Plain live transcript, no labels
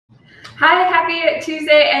Hi, happy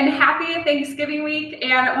Tuesday and happy Thanksgiving week,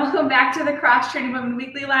 and welcome back to the Cross Training Women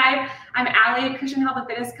Weekly Live. I'm Allie, a Christian health and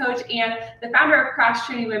fitness coach and the founder of Cross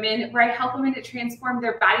Training Women, where I help women to transform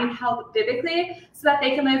their body and health biblically so that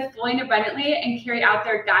they can live fully and abundantly and carry out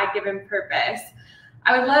their God-given purpose.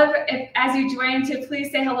 I would love if, as you join, to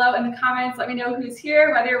please say hello in the comments. Let me know who's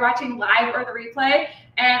here, whether you're watching live or the replay.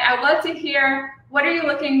 And I would love to hear, what are you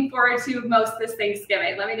looking forward to most this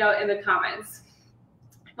Thanksgiving? Let me know in the comments.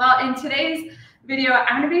 Well, in today's video,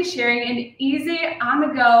 I'm going to be sharing an easy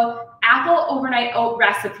on-the-go apple overnight oat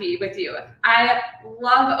recipe with you. I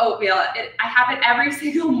love oatmeal. I have it every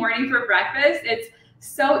single morning for breakfast. It's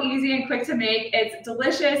so easy and quick to make. It's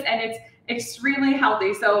delicious and it's extremely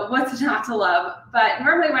healthy. So what's not to love? But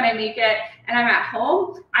normally when I make it and I'm at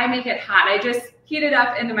home, I make it hot. I just heat it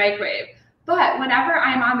up in the microwave. But whenever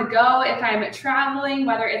I'm on the go, if I'm traveling,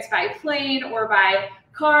 whether it's by plane or by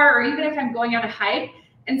car, or even if I'm going on a hike,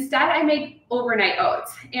 instead, I make overnight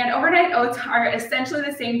oats, and overnight oats are essentially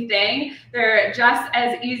the same thing. They're just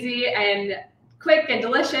as easy and quick and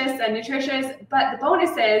delicious and nutritious, but the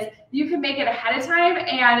bonus is you can make it ahead of time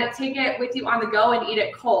and take it with you on the go and eat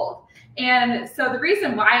it cold. And so the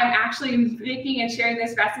reason why I'm actually making and sharing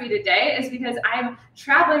this recipe today is because I'm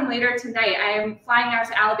traveling later tonight. I am flying out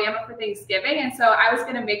to Alabama for Thanksgiving, and so I was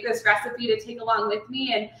going to make this recipe to take along with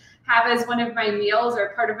me and have as one of my meals or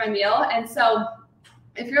part of my meal. And so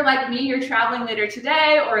if you're like me, you're traveling later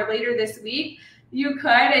today or later this week, you could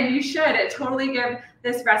and you should totally give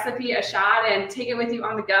this recipe a shot and take it with you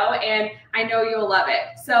on the go, and I know you'll love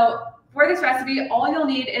it. So for this recipe, all you'll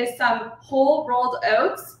need is some whole rolled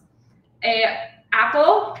oats, an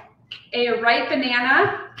apple, a ripe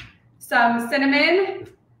banana, some cinnamon,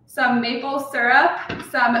 some maple syrup,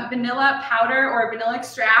 some vanilla powder or vanilla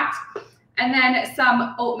extract, and then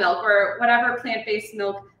some oat milk or whatever plant-based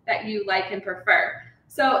milk that you like and prefer.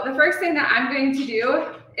 So the first thing that I'm going to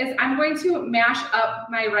do is I'm going to mash up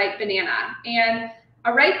my ripe banana. And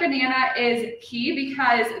a ripe banana is key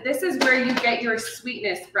because this is where you get your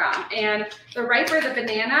sweetness from. And the riper the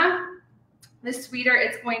banana, the sweeter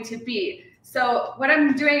it's going to be. So what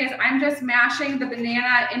I'm doing is I'm just mashing the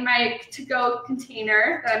banana in my to-go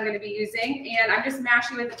container that I'm going to be using. And I'm just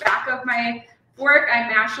mashing with the back of my fork. I'm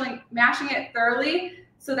mashing it thoroughly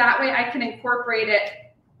so that way I can incorporate it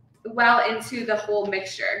well into the whole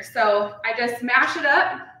mixture. So I just mash it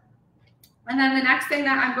up. And then the next thing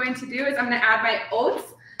that I'm going to do is I'm going to add my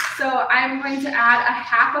oats. So I'm going to add a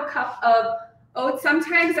half a cup of oats.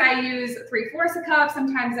 Sometimes I use 3/4 a cup.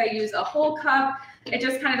 Sometimes I use a whole cup. It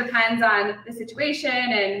just kind of depends on the situation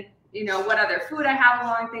and what other food I have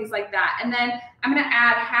along, things like that. And then I'm going to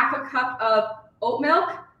add half a cup of oat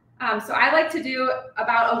milk. So I like to do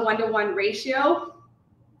about a 1-to-1 ratio.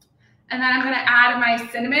 And then I'm going to add my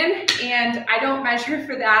cinnamon, and I don't measure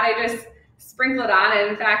for that. I just sprinkle it on. And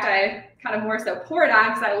in fact, I kind of more so pour it on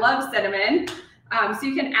because I love cinnamon. So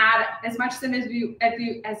you can add as much cinnamon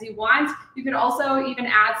as you want. You could also even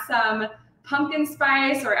add some pumpkin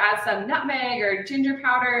spice or add some nutmeg or ginger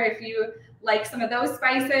powder if you like some of those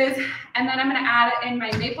spices. And then I'm going to add in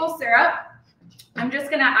my maple syrup. I'm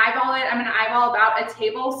just going to eyeball it. I'm going to eyeball about a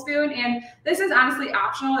tablespoon. And this is honestly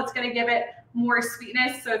optional. It's going to give it more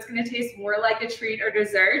sweetness, so it's going to taste more like a treat or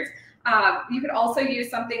dessert. You could also use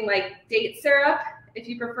something like date syrup if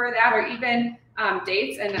you prefer that, or even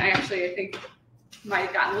dates. And I think might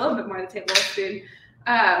have gotten a little bit more than a tablespoon.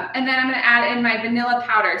 And then I'm going to add in my vanilla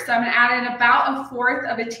powder. So I'm going to add in about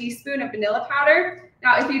 1/4 of a teaspoon of vanilla powder.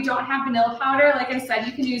 Now, if you don't have vanilla powder, like I said,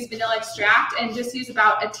 you can use vanilla extract and just use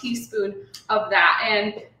about a teaspoon of that.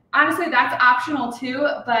 And honestly, that's optional too,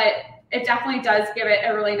 but it definitely does give it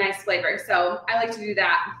a really nice flavor. So I like to do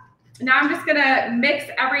that. Now I'm just gonna mix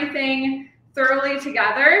everything thoroughly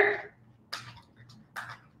together.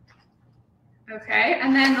 Okay,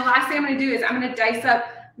 and then the last thing I'm gonna do is I'm gonna dice up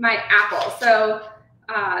my apple. So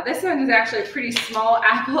this one is actually a pretty small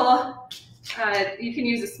apple. You can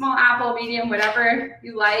use a small apple, medium, whatever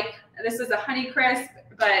you like. This is a Honeycrisp,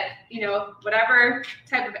 but whatever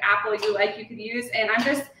type of apple you like, you could use. And I'm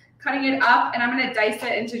just cutting it up, and I'm going to dice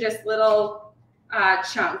it into just little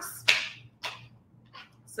chunks.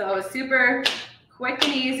 So super quick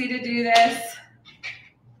and easy to do this.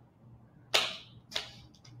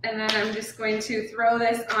 And then I'm just going to throw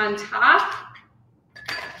this on top.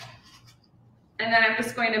 And then I'm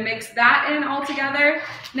just going to mix that in all together.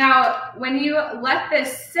 Now, when you let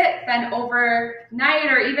this sit then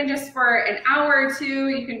overnight, or even just for an hour or two,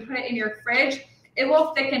 you can put it in your fridge. It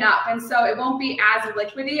will thicken up, and so it won't be as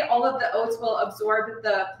liquidy. All of the oats will absorb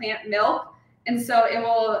the plant milk, and so it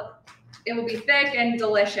will be thick and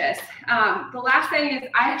delicious. The last thing is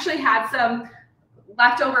I actually had some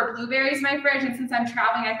leftover blueberries in my fridge, and since I'm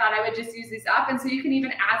traveling, I thought I would just use these up. And so you can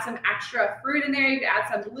even add some extra fruit in there. You can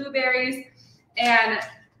add some blueberries and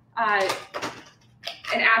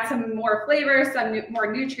add some more flavor, some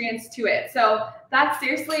more nutrients to it. So that's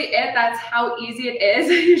seriously it. That's how easy it is.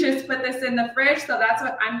 You just put this in the fridge. So that's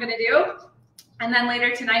what I'm gonna do. And then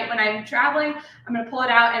later tonight when I'm traveling, I'm gonna pull it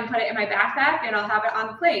out and put it in my backpack, and I'll have it on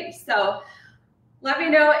the plane. So let me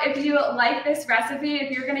know if you like this recipe,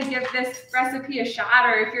 if you're gonna give this recipe a shot,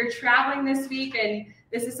 or if you're traveling this week and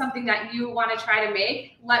this is something that you wanna try to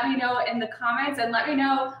make. Let me know in the comments, and let me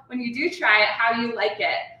know when you do try it, how you like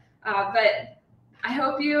it. But I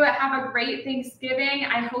hope you have a great Thanksgiving.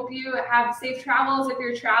 I hope you have safe travels if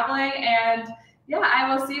you're traveling. And yeah,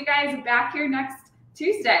 I will see you guys back here next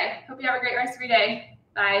Tuesday. Hope you have a great rest of your day.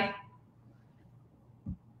 Bye.